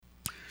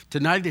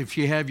Tonight, if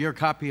you have your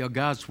copy of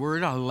God's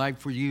Word, I'd like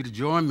for you to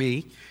join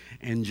me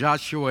in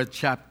Joshua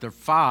chapter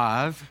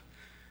 5.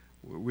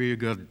 We're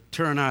going to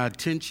turn our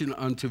attention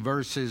unto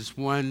verses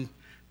 1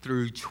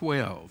 through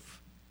 12.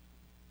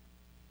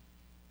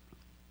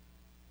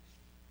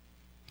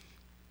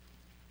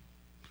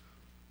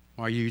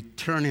 While you're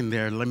turning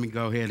there, let me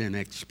go ahead and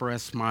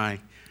express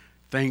my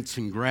thanks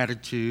and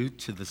gratitude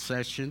to the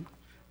session,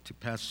 to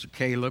Pastor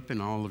Caleb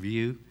and all of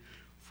you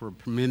for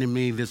permitting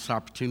me this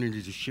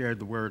opportunity to share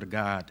the Word of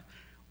God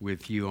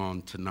with you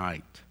on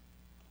tonight.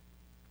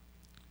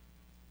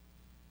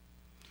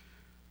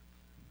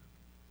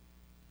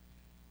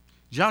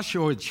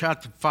 Joshua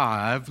chapter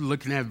 5,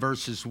 looking at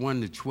verses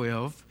 1 to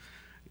 12,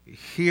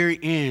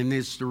 herein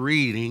is the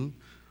reading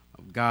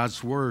of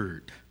God's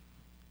Word.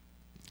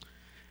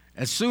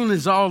 As soon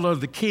as all of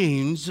the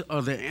kings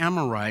of the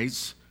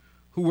Amorites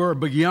who were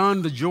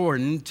beyond the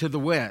Jordan to the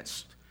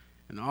west,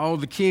 and all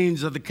the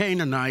kings of the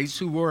Canaanites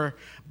who were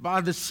by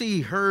the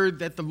sea heard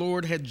that the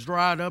Lord had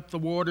dried up the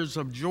waters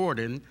of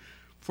Jordan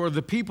for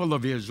the people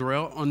of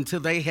Israel until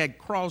they had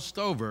crossed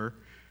over,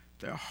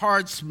 their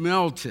hearts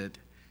melted,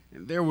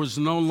 and there was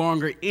no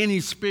longer any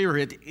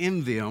spirit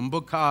in them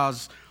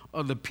because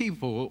of the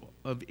people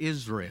of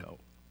Israel.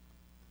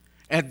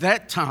 At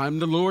that time,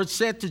 the Lord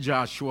said to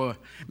Joshua,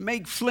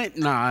 "Make flint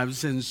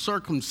knives and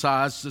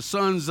circumcise the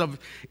sons of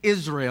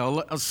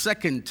Israel a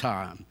second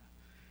time."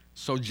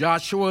 So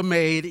Joshua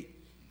made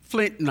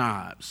flint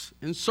knives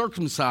and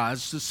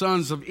circumcised the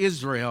sons of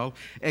Israel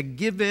at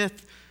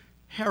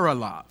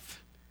Gibeath-Haaraloth.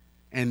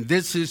 And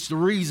this is the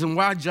reason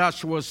why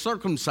Joshua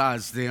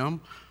circumcised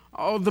them.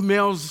 All the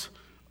males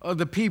of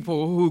the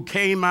people who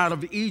came out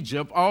of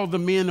Egypt, all the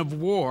men of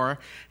war,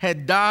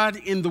 had died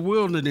in the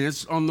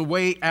wilderness on the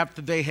way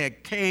after they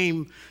had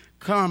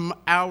come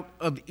out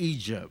of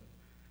Egypt.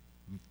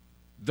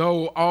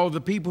 Though all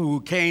the people who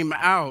came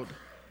out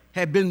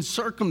had been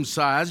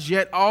circumcised,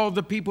 yet all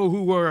the people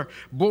who were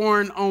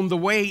born on the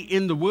way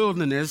in the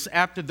wilderness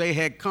after they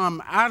had come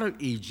out of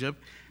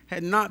Egypt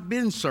had not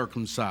been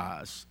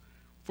circumcised.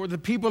 For the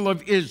people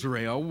of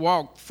Israel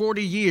walked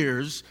 40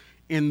 years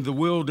in the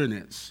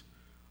wilderness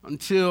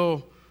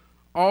until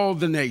all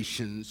the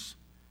nations,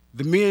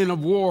 the men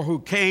of war who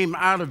came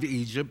out of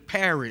Egypt,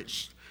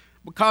 perished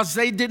because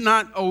they did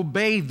not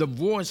obey the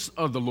voice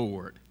of the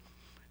Lord.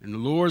 And the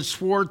Lord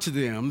swore to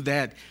them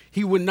that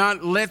he would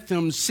not let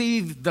them see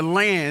the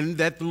land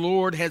that the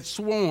Lord had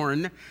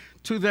sworn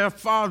to their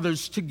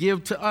fathers to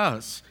give to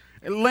us,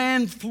 a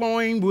land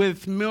flowing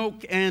with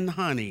milk and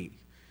honey.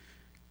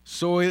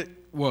 So it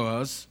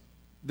was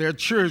their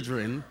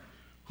children,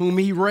 whom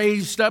he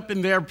raised up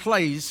in their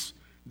place,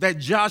 that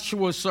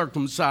Joshua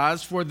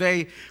circumcised, for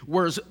they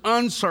were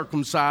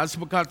uncircumcised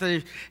because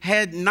they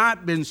had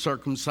not been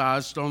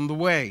circumcised on the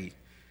way.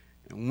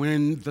 And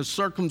when the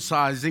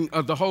circumcising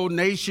of the whole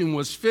nation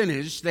was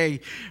finished,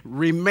 they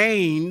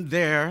remained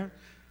there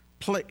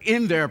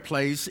in their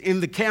place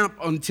in the camp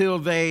until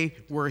they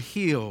were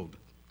healed.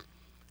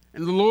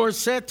 And the Lord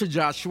said to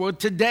Joshua,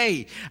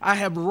 "Today I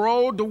have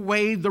rolled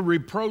away the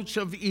reproach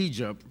of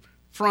Egypt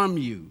from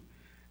you."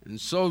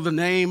 And so the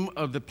name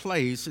of the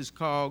place is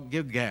called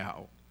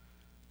Gilgal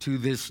to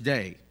this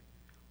day.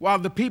 While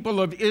the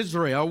people of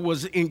Israel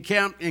was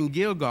encamped in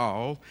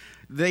Gilgal,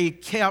 they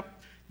kept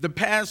the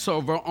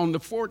Passover on the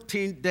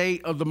 14th day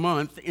of the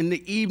month in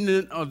the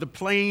evening of the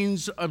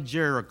plains of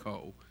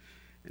Jericho.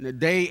 And the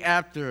day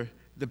after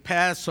the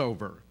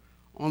Passover,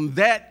 on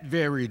that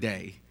very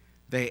day,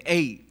 they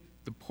ate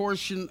the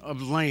portion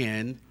of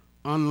land,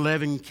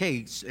 unleavened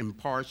cakes, and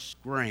parched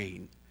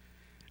grain.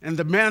 And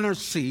the manna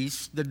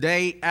ceased the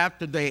day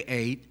after they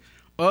ate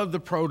of the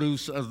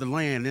produce of the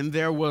land, and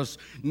there was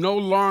no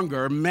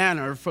longer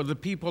manna for the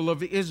people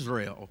of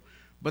Israel,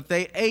 but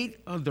they ate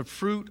of the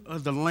fruit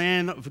of the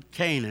land of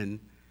Canaan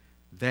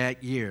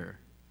that year.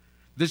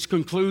 This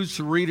concludes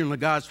the reading of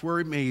God's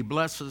Word. May He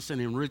bless us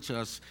and enrich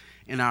us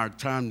in our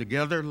time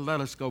together.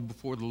 Let us go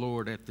before the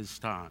Lord at this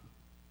time.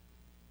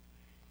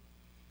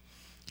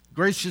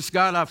 Gracious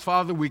God, our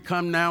Father, we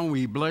come now and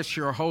we bless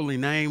your holy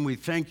name. We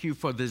thank you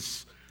for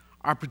this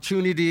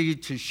opportunity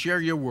to share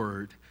your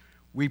word.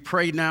 We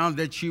pray now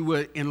that you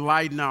would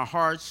enlighten our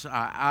hearts,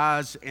 our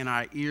eyes, and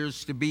our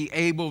ears to be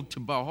able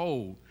to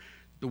behold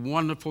the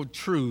wonderful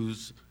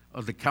truths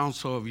of the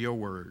counsel of your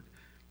word.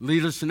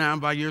 Lead us now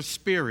by your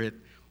Spirit.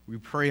 We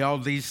pray all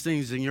these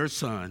things in your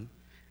Son.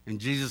 In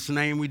Jesus'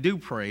 name we do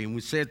pray, and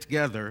we say it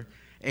together,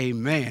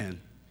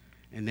 amen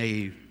and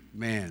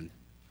amen.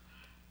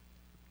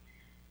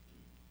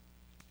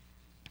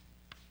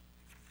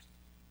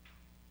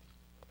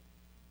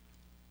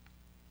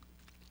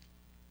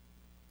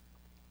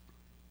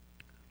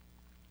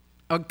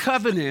 A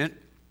covenant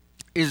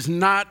is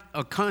not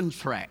a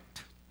contract.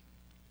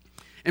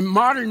 In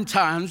modern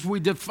times, we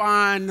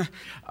define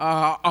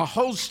a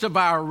host of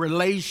our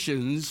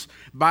relations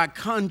by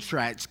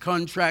contracts.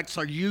 Contracts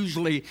are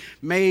usually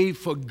made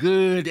for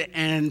good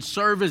and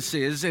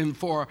services and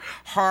for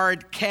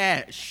hard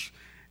cash.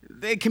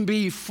 They can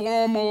be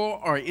formal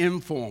or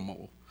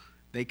informal.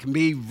 They can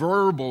be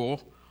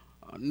verbal,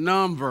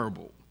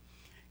 nonverbal.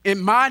 In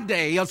my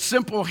day, a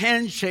simple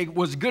handshake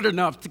was good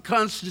enough to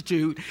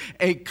constitute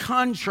a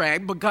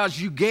contract because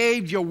you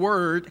gave your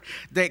word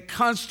that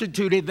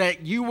constituted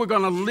that you were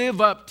going to live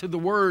up to the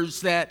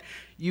words that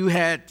you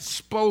had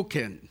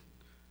spoken.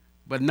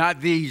 But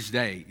not these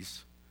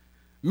days.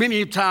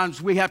 Many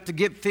times we have to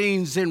get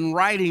things in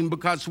writing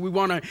because we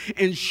want to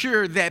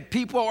ensure that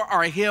people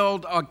are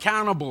held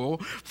accountable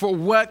for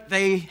what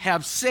they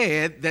have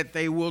said that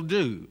they will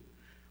do.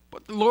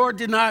 But the Lord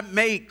did not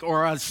make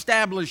or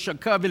establish a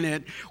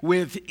covenant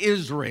with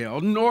Israel,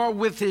 nor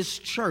with his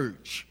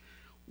church.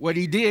 What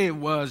he did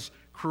was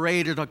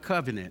created a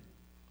covenant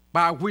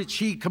by which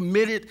he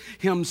committed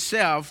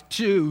himself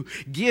to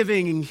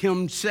giving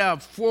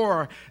himself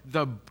for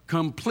the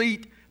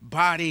complete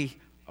body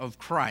of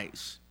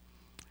Christ.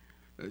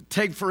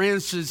 Take, for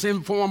instance,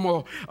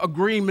 informal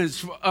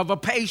agreements of a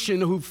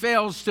patient who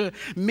fails to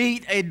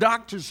meet a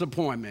doctor's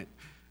appointment.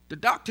 The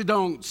doctor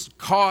don't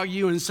call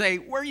you and say,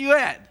 "Where you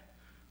at?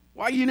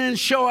 Why you didn't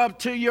show up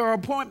to your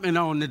appointment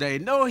on today?"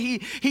 No, he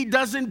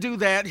doesn't do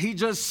that. He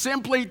just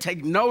simply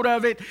take note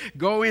of it,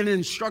 go in and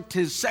instruct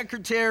his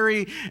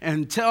secretary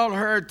and tell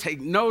her,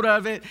 take note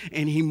of it,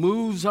 and he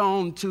moves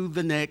on to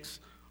the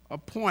next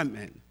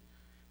appointment.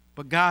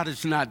 But God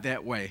is not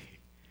that way.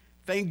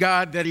 Thank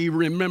God that he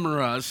remembers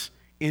us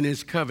in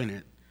his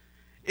covenant.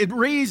 It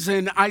reads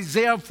in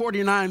Isaiah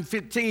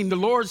 49:15, the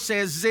Lord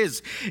says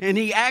this, and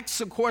he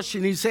asks a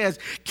question. He says,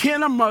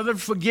 "Can a mother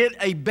forget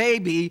a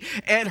baby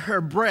at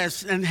her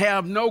breast and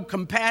have no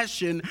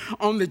compassion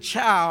on the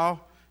child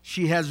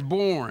she has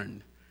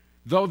born?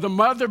 Though the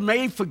mother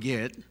may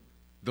forget,"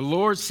 the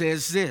Lord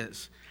says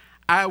this,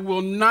 "I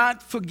will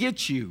not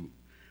forget you.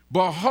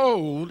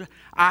 Behold,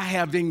 I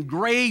have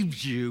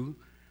engraved you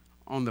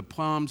on the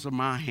palms of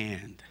my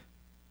hand."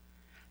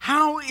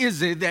 How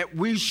is it that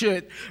we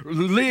should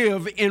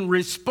live in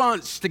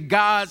response to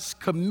God's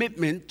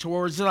commitment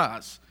towards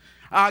us?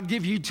 I'll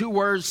give you two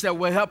words that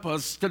will help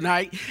us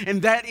tonight,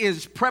 and that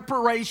is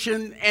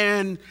preparation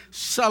and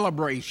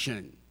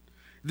celebration.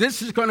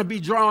 This is going to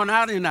be drawn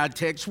out in our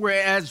text,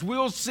 whereas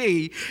we'll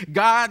see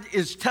God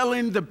is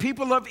telling the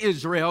people of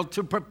Israel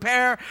to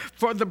prepare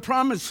for the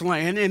promised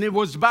land, and it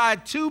was by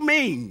two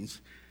means.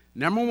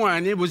 Number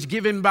one, it was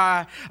given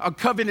by a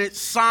covenant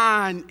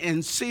sign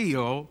and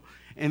seal.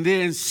 And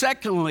then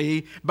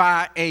secondly,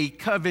 by a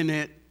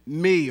covenant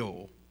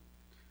meal.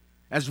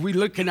 As we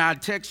look in our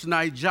text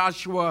tonight,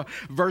 Joshua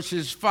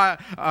verses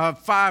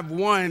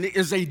 5:1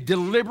 is a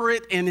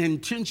deliberate and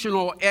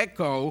intentional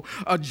echo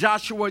of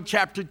Joshua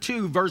chapter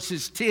 2,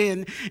 verses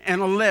 10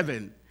 and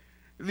 11.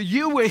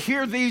 You will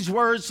hear these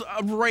words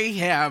of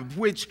Rahab,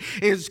 which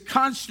is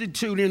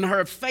constituting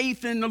her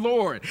faith in the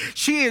Lord.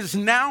 She is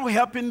now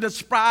helping the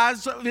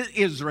spies of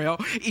Israel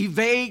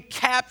evade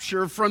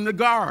capture from the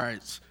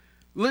guards.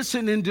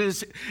 Listen to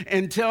this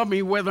and tell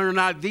me whether or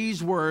not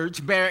these words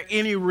bear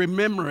any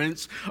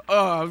remembrance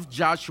of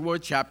Joshua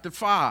chapter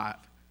 5.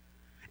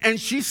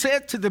 "And she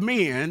said to the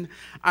men,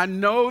 I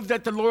know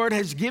that the Lord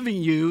has given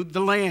you the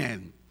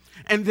land,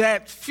 and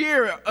that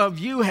fear of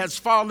you has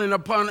fallen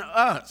upon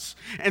us,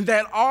 and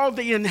that all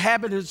the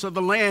inhabitants of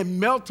the land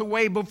melt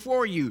away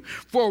before you.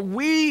 For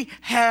we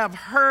have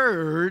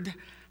heard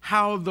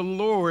how the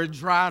Lord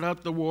dried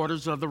up the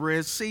waters of the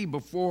Red Sea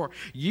before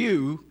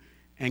you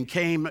and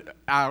came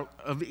out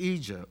of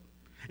Egypt.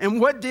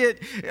 And what did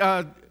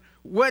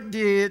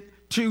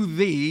to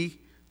thee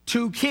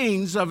 2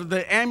 kings of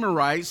the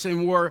Amorites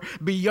and were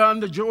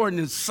beyond the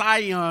Jordan,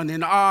 Sihon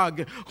and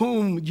Og,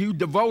 whom you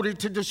devoted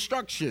to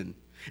destruction?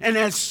 And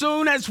as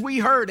soon as we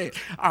heard it,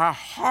 our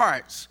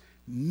hearts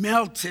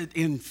melted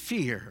in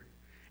fear,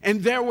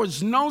 and there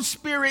was no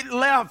spirit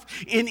left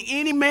in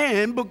any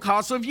man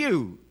because of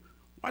you."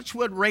 Watch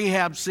what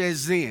Rahab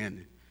says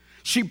then.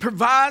 She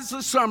provides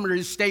a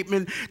summary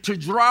statement to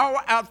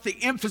draw out the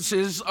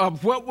emphasis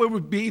of what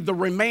would be the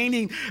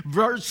remaining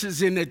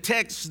verses in the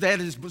text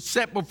that is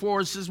set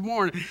before us this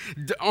morning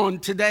on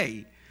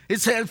today.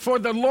 It says, "For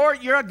the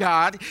Lord your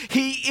God,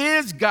 he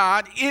is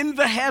God in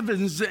the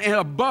heavens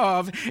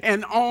above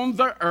and on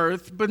the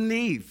earth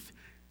beneath."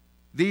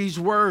 These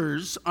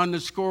words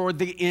underscore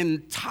the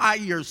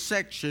entire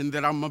section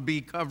that I'm going to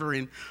be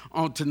covering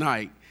on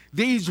tonight.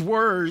 These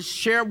words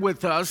share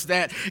with us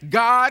that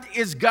God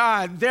is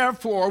God,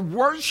 therefore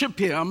worship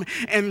him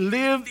and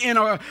live in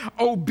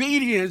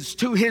obedience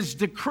to his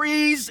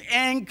decrees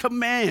and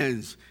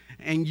commands,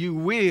 and you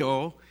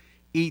will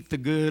eat the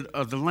good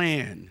of the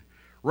land.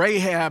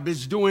 Rahab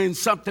is doing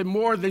something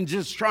more than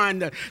just trying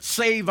to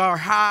save our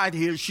hide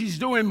here. She's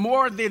doing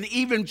more than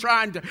even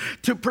trying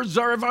to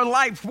preserve her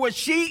life. What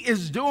she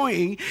is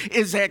doing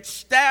is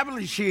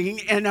establishing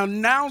and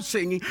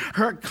announcing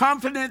her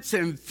confidence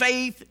and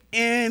faith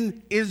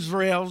in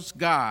Israel's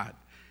God.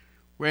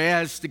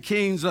 Whereas the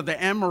kings of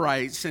the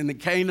Amorites and the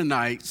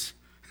Canaanites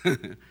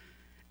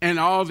and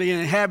all the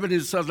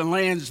inhabitants of the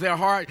lands, their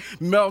heart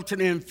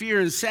melted in fear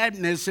and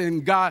sadness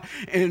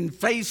in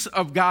face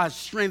of God's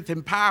strength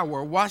and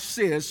power. Watch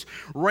this.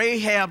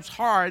 Rahab's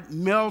heart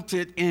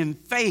melted in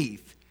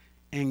faith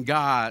in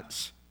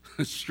God's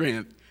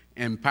strength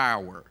and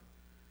power.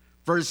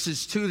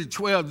 Verses 2 to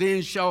 12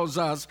 then shows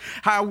us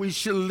how we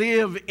should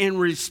live in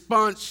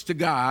response to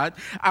God,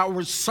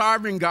 our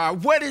sovereign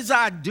God. What is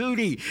our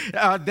duty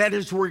that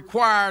is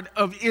required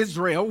of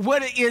Israel?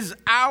 What is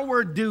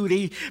our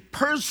duty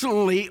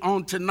personally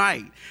on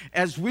tonight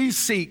as we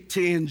seek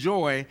to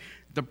enjoy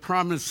the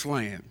promised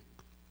land?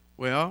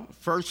 Well,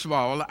 first of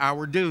all,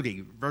 our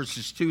duty,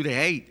 verses 2 to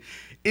 8.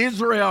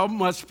 Israel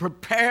must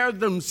prepare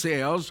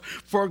themselves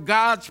for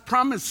God's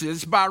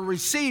promises by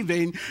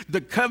receiving the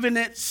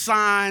covenant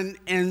sign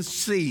and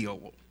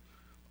seal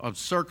of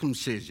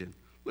circumcision.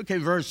 Look at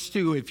verse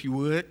 2, if you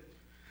would.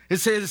 It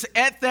says,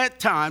 at that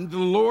time, the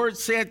Lord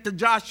said to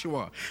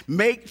Joshua,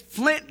 make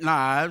flint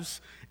knives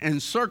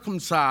and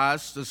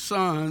circumcise the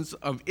sons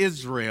of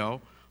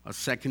Israel a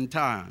second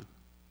time.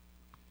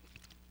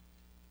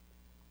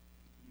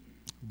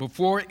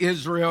 Before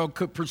Israel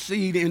could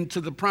proceed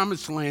into the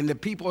promised land, the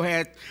people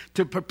had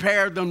to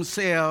prepare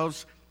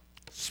themselves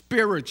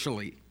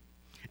spiritually.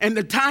 And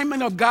the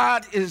timing of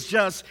God is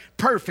just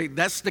perfect.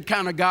 That's the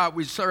kind of God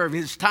we serve.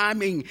 His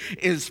timing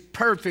is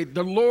perfect.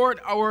 The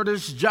Lord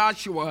orders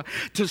Joshua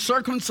to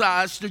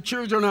circumcise the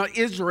children of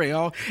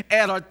Israel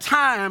at a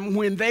time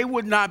when they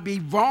would not be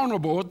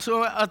vulnerable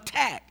to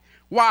attack.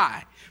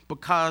 Why?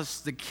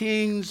 Because the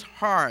king's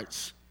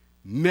hearts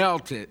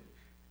melted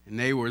and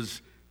they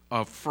was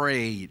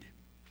afraid.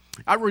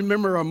 I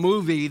remember a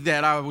movie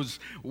that I was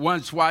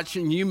once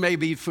watching. You may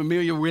be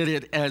familiar with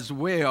it as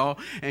well,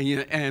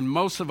 and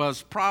most of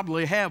us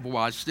probably have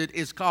watched it.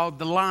 It's called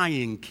The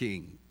Lion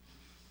King.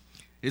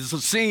 It's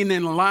a scene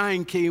in The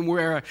Lion King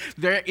where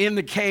they're in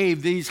the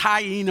cave. These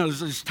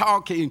hyenas is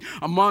talking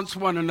amongst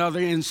one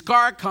another, and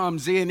Scar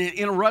comes in and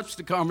interrupts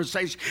the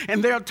conversation,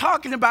 and they're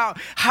talking about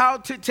how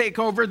to take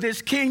over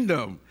this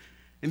kingdom.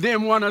 And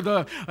then one of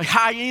the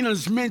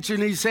hyenas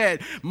mentioned, he said,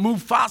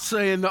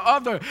 Mufasa, and the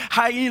other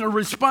hyena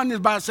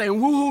responded by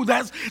saying, woo,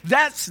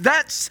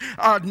 that's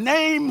a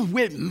name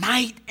with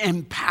might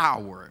and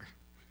power.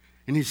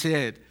 And he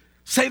said,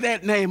 say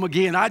that name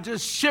again. I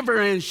just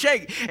shiver and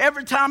shake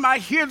every time I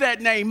hear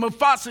that name,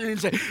 Mufasa, and he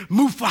said,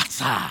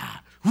 Mufasa.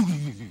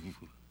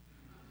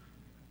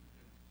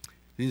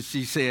 And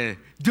she said,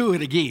 do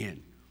it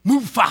again,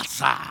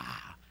 Mufasa.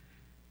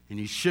 And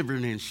he's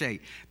shivering and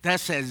shaking.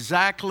 That's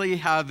exactly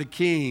how the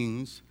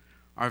kings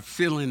are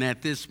feeling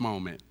at this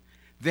moment.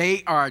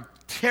 They are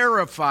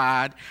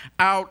terrified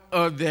out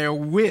of their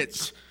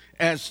wits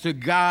as to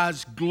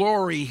God's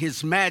glory,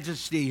 his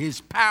majesty,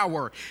 his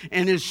power,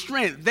 and his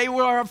strength. They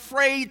were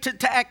afraid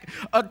to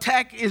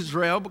attack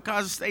Israel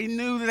because they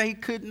knew they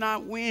could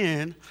not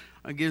win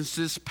against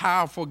this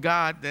powerful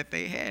God that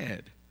they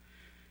had.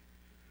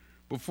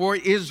 Before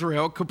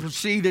Israel could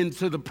proceed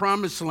into the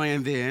promised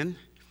land then,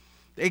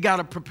 they got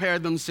to prepare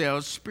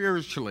themselves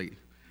spiritually.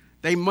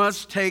 They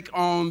must take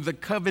on the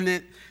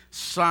covenant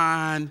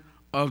sign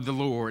of the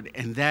Lord,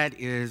 and that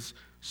is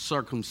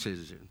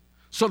circumcision.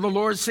 So the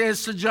Lord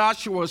says to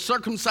Joshua,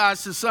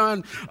 circumcise the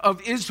son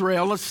of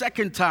Israel a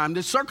second time.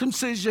 The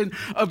circumcision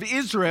of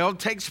Israel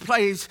takes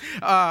place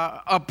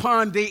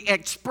upon the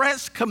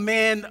express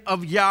command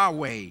of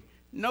Yahweh.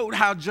 Note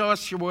how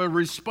Joshua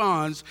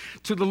responds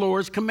to the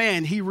Lord's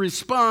command. He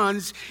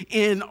responds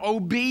in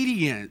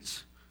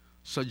obedience.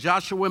 So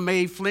Joshua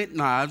made flint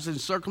knives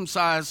and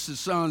circumcised the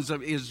sons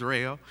of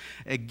Israel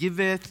at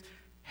Giveth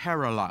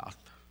Haraloth,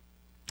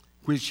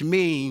 which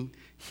mean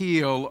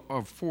heel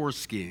of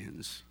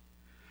foreskins,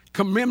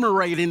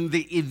 commemorating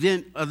the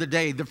event of the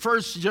day. The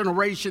first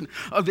generation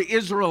of the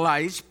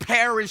Israelites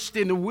perished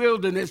in the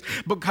wilderness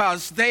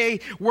because they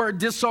were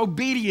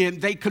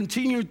disobedient. They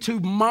continued to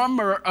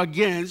murmur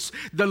against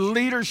the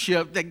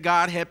leadership that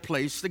God had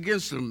placed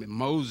against them,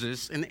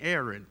 Moses and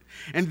Aaron.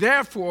 And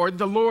therefore,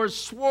 the Lord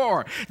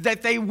swore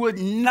that they would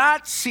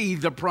not see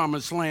the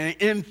promised land.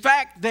 In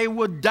fact, they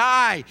would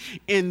die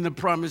in the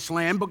promised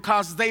land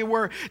because they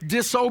were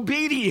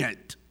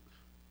disobedient.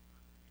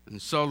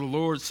 And so the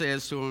Lord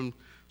says to them,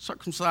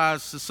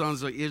 circumcise the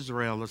sons of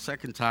Israel a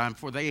second time,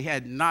 for they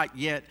had not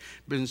yet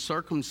been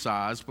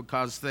circumcised,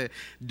 because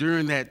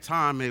during that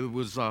time it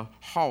was a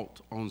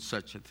halt on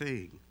such a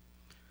thing.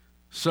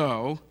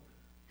 So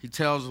he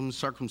tells them to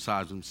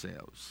circumcise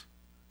themselves,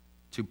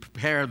 to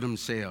prepare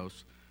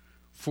themselves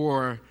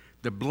for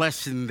the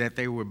blessing that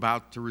they were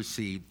about to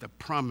receive, the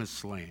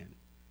promised land.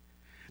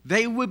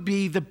 They would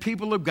be the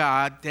people of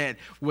God that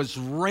was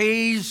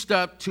raised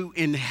up to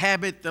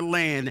inhabit the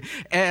land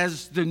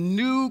as the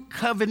new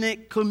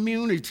covenant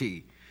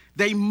community.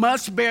 They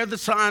must bear the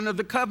sign of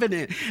the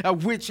covenant,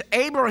 which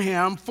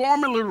Abraham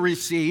formerly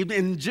received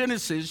in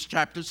Genesis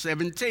chapter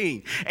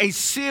 17, a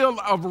seal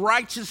of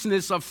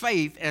righteousness of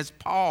faith, as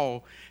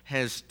Paul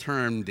has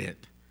termed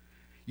it.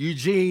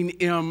 Eugene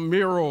M.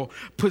 Merrill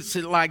puts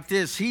it like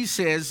this. He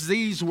says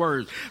these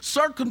words: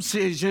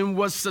 circumcision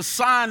was the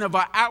sign of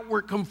an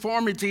outward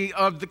conformity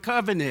of the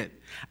covenant,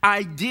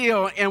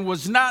 ideal, and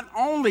was not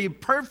only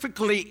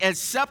perfectly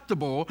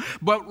acceptable,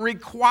 but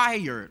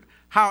required.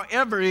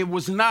 However, it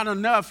was not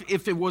enough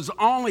if it was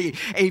only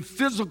a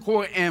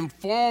physical and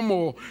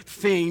formal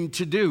thing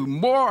to do.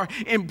 More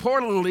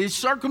importantly,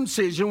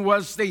 circumcision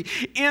was the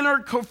inner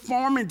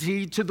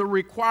conformity to the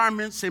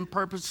requirements and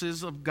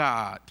purposes of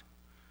God.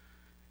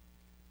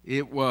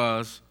 It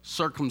was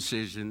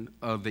circumcision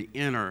of the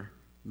inner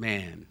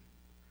man.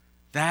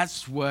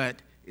 That's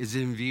what is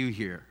in view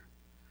here.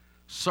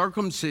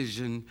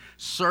 Circumcision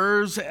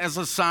serves as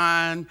a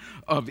sign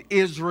of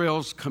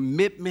Israel's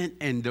commitment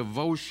and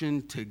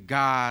devotion to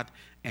God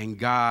and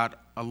God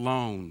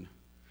alone.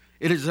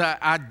 It is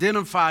to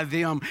identify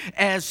them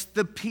as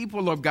the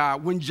people of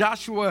God. When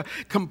Joshua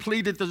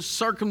completed the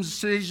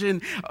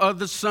circumcision of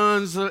the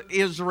sons of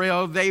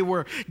Israel, they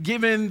were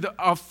given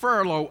a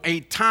furlough,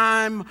 a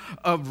time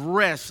of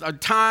rest, a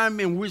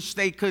time in which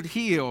they could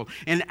heal.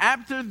 And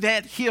after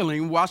that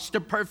healing, watch the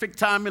perfect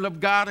timing of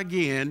God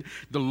again,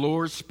 the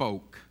Lord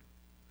spoke.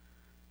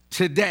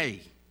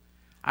 Today,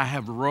 I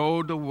have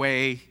rolled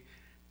away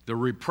the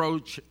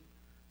reproach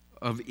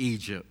of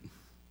Egypt.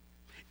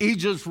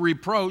 Egypt's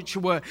reproach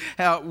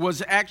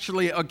was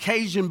actually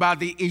occasioned by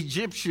the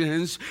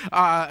Egyptians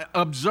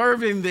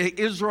observing the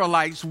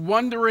Israelites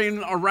wandering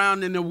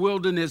around in the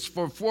wilderness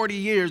for 40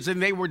 years,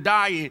 and they were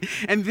dying.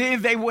 And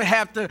then they would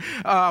have to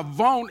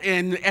vaunt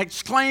and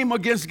exclaim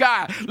against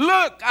God,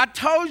 "Look, I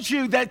told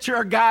you that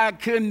your God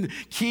couldn't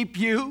keep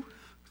you."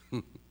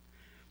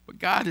 But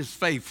God is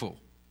faithful.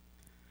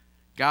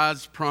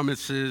 God's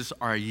promises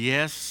are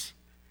yes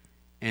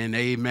and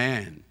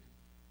amen.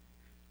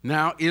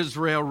 Now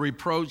Israel's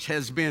reproach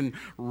has been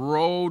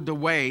rolled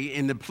away.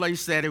 In the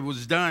place that it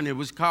was done, it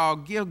was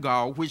called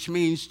Gilgal, which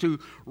means to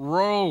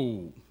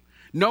roll.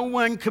 No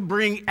one could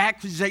bring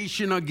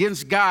accusation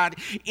against God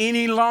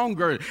any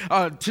longer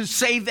to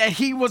say that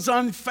he was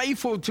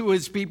unfaithful to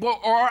his people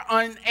or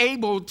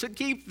unable to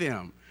keep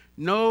them.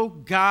 No,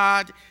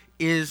 God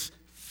is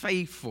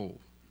faithful.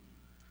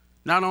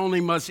 Not only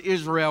must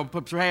Israel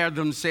prepare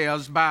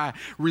themselves by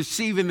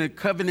receiving the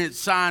covenant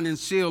sign and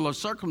seal of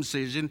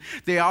circumcision,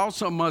 they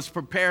also must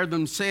prepare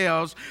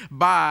themselves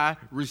by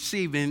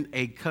receiving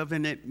a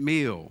covenant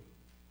meal.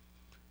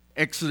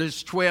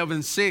 Exodus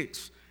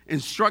 12:6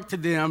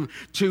 instructed them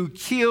to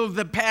kill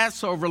the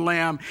Passover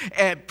lamb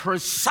at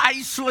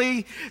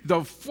precisely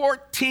the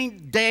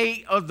 14th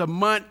day of the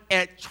month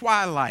at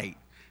twilight.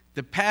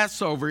 The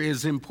Passover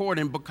is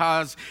important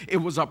because it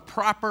was a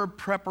proper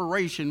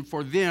preparation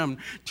for them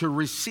to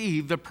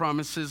receive the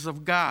promises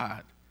of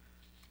God.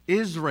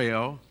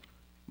 Israel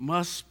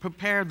must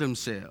prepare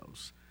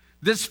themselves.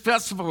 This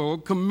festival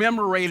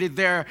commemorated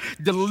their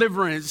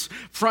deliverance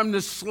from the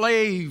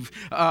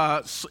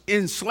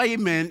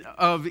enslavement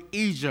of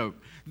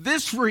Egypt.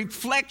 This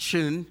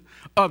reflection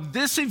of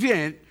this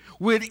event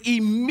would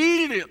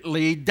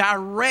immediately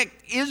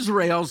direct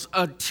Israel's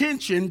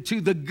attention to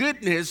the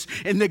goodness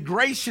and the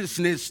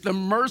graciousness, the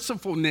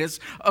mercifulness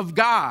of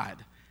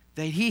God,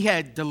 that he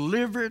had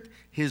delivered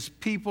his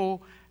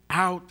people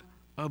out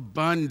of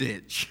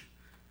bondage.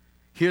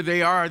 Here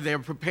they are, they're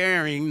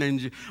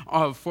preparing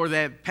for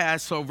that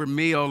Passover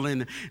meal,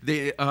 and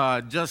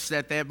just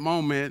at that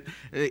moment,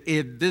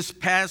 this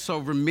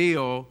Passover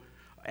meal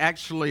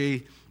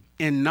actually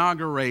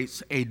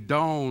inaugurates a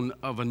dawn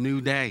of a new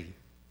day.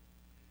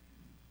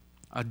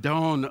 A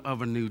dawn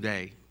of a new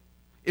day.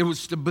 It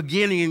was the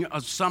beginning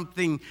of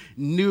something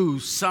new,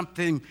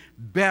 something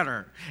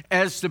better.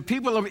 As the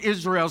people of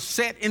Israel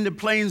sat in the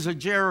plains of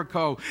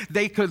Jericho,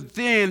 they could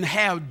then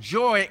have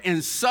joy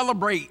and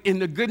celebrate in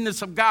the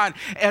goodness of God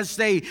as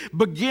they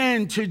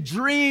began to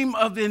dream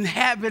of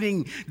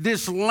inhabiting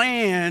this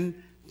land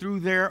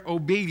through their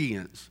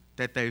obedience,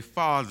 that their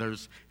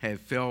fathers had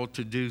failed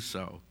to do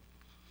so.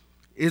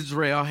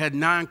 Israel had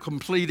not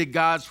completed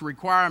God's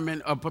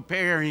requirement of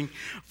preparing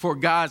for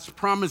God's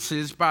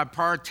promises by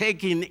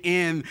partaking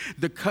in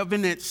the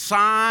covenant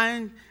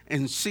sign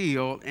and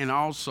seal, and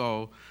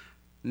also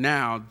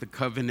now the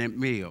covenant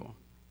meal.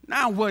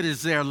 Now what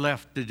is there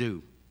left to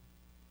do?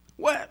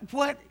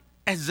 What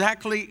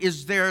exactly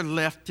is there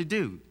left to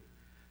do?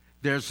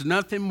 There's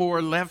nothing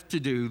more left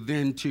to do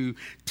than to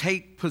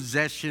take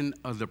possession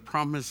of the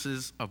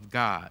promises of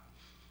God.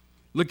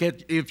 Look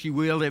at, if you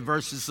will, at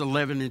verses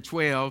 11 and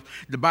 12.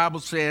 The Bible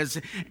says,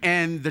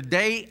 "And the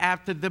day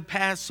after the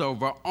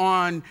Passover,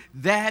 on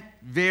that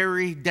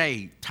very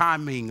day,"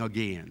 timing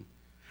again,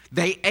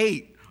 "they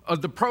ate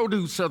of the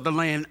produce of the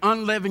land,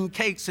 unleavened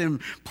cakes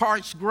and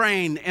parched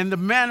grain, and the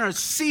manna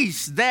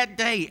ceased that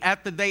day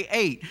after they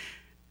ate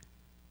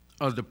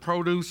of the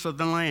produce of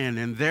the land,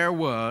 and there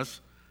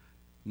was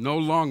no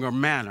longer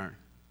manna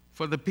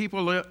for the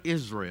people of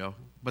Israel,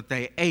 but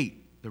they ate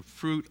the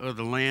fruit of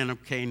the land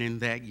of Canaan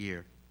that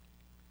year."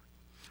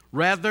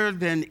 Rather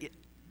than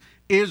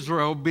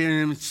Israel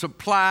being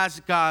supplies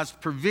God's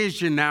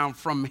provision now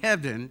from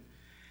heaven,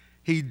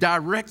 he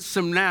directs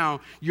them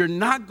now, "You're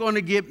not going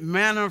to get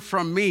manna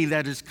from me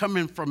that is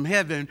coming from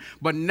heaven,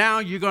 but now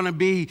you're going to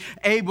be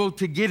able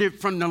to get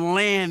it from the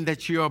land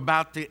that you're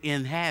about to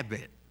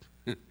inhabit."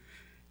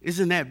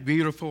 Isn't that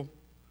beautiful?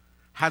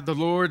 How the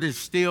Lord is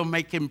still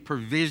making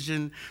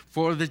provision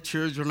for the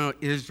children of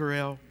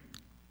Israel.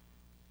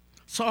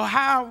 So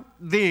how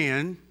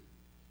then,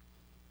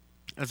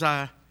 as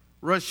I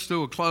rush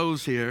to a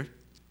close here,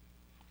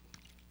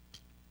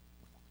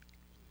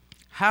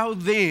 how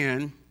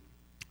then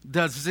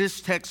does this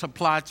text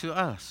apply to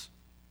us?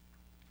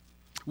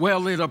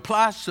 Well, it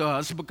applies to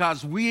us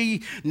because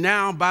we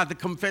now, by the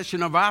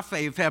confession of our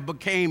faith, have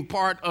become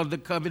part of the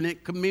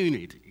covenant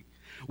community.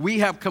 We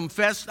have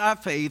confessed our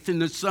faith in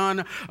the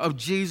Son of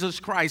Jesus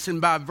Christ, and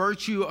by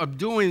virtue of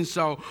doing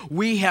so,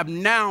 we have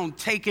now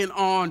taken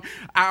on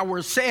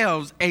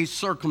ourselves a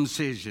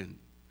circumcision.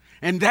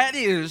 And that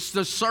is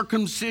the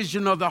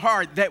circumcision of the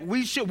heart, that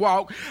we should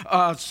walk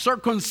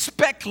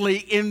circumspectly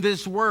in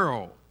this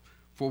world.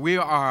 For we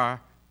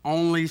are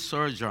only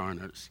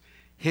sojourners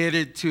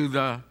headed to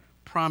the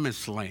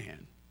promised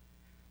land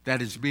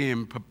that is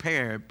being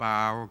prepared by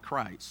our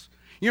Christ.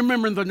 You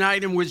remember the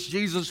night in which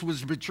Jesus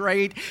was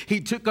betrayed?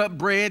 He took up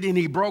bread and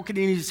he broke it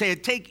and he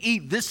said, "Take,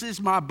 eat, this is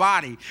my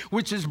body,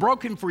 which is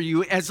broken for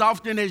you. As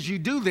often as you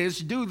do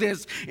this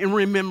in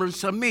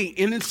remembrance of me."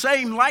 In the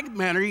same like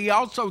manner, he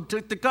also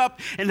took the cup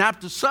and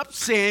after sup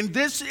saying,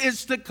 "This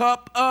is the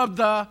cup of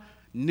the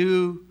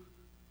new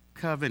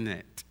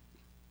covenant."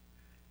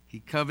 He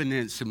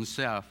covenants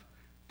himself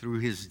through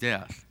his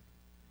death.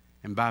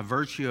 And by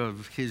virtue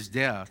of his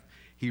death,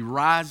 he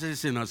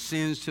rises and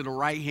ascends to the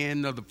right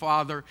hand of the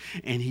Father,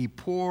 and he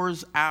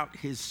pours out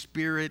his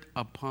Spirit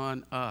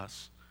upon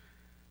us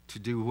to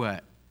do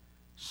what?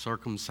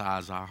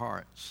 Circumcise our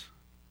hearts.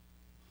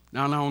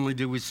 Not only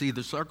do we see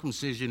the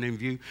circumcision in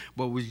view,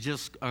 but we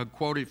just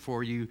quoted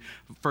for you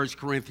 1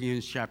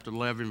 Corinthians chapter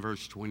 11,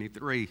 verse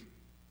 23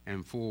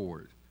 and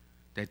forward,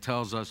 that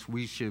tells us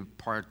we should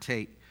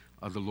partake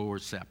of the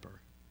Lord's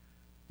Supper.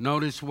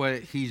 Notice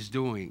what he's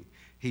doing.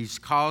 He's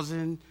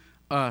causing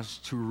us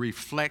to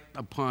reflect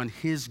upon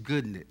his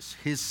goodness,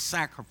 his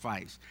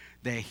sacrifice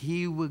that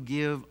he will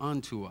give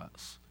unto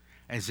us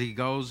as he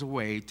goes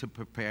away to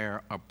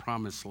prepare a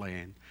promised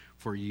land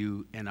for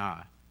you and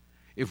I.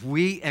 If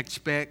we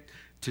expect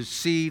to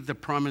see the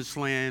promised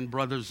land,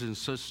 brothers and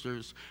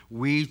sisters,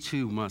 we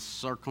too must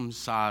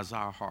circumcise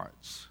our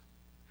hearts.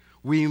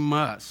 We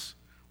must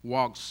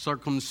walk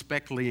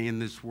circumspectly in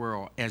this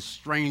world as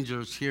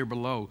strangers here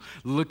below,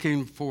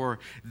 looking for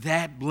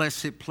that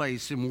blessed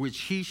place in which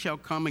he shall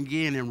come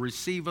again and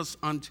receive us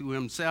unto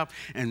himself,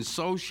 and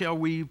so shall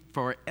we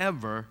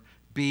forever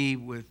be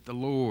with the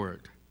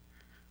Lord.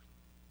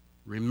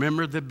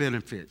 Remember the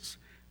benefits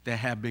that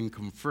have been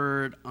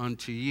conferred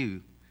unto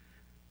you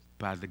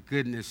by the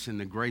goodness and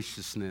the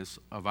graciousness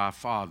of our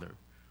Father,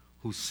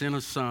 who sent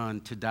a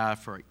Son to die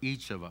for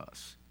each of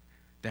us,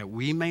 that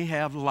we may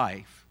have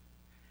life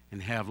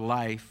and have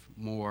life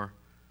more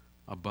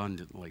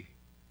abundantly.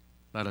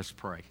 Let us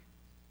pray.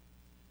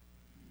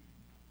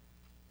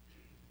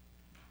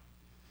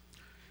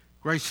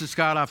 Gracious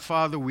God, our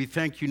Father, we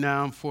thank you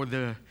now for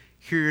the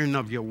hearing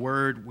of your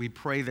word. We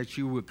pray that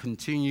you would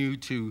continue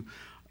to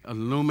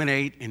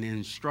illuminate and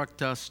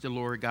instruct us, dear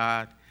Lord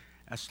God,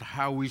 as to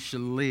how we should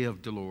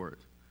live, dear Lord.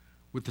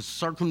 With the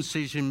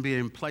circumcision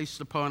being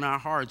placed upon our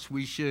hearts,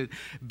 we should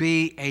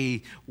be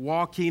a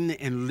walking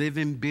and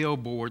living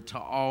billboard to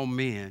all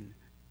men,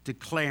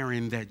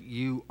 declaring that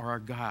you are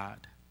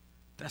God.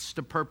 That's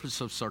the purpose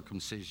of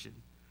circumcision,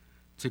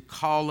 to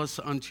call us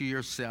unto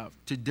yourself,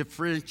 to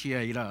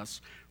differentiate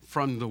us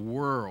from the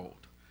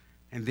world.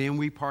 And then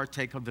we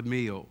partake of the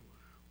meal.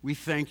 We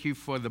thank you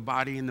for the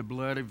body and the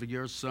blood of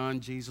your Son,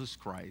 Jesus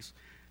Christ,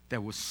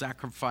 that was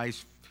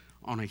sacrificed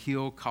on a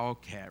hill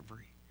called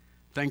Calvary.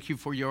 Thank you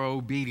for your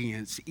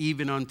obedience,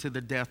 even unto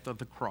the death of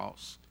the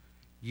cross.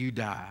 You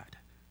died,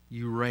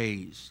 you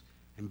raised,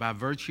 and by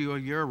virtue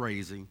of your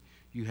raising,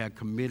 you have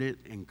committed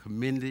and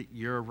commended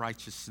your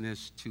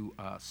righteousness to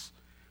us.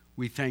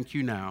 We thank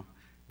you now.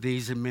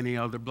 These and many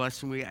other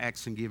blessings we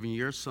ask in giving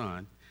your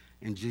Son.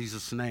 In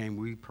Jesus' name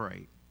we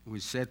pray. We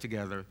said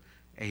together,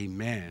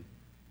 amen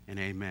and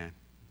amen.